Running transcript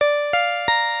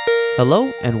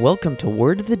Hello and welcome to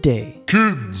Word of the Day.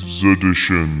 Kids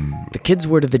Edition. The kids'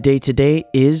 word of the day today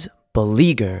is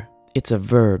beleaguer. It's a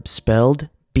verb spelled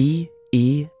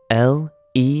B-E-L-E-A-G-U-E-R.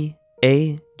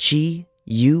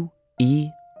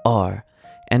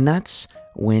 And that's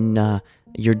when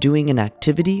you're doing an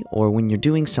activity or when you're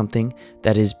doing something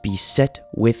that is beset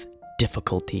with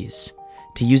difficulties.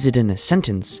 To use it in a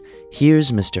sentence,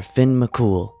 here's Mr. Finn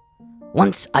McCool.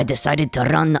 Once I decided to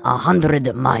run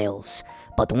 100 miles,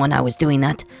 but when I was doing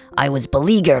that, I was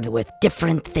beleaguered with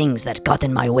different things that got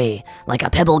in my way, like a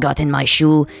pebble got in my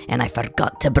shoe and I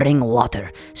forgot to bring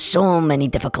water. So many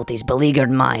difficulties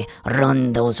beleaguered my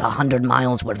run. Those 100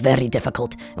 miles were very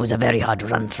difficult. It was a very hard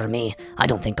run for me. I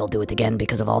don't think I'll do it again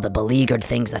because of all the beleaguered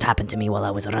things that happened to me while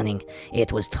I was running.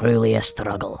 It was truly a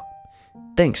struggle.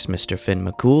 Thanks, Mr. Finn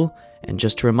McCool. And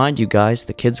just to remind you guys,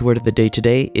 the kids' word of the day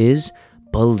today is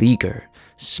beleaguer,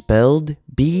 spelled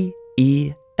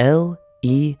B-E-L-E-A-G-U-E-R.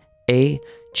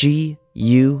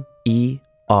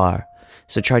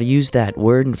 So try to use that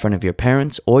word in front of your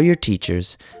parents or your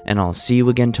teachers, and I'll see you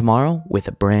again tomorrow with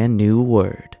a brand new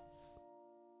word.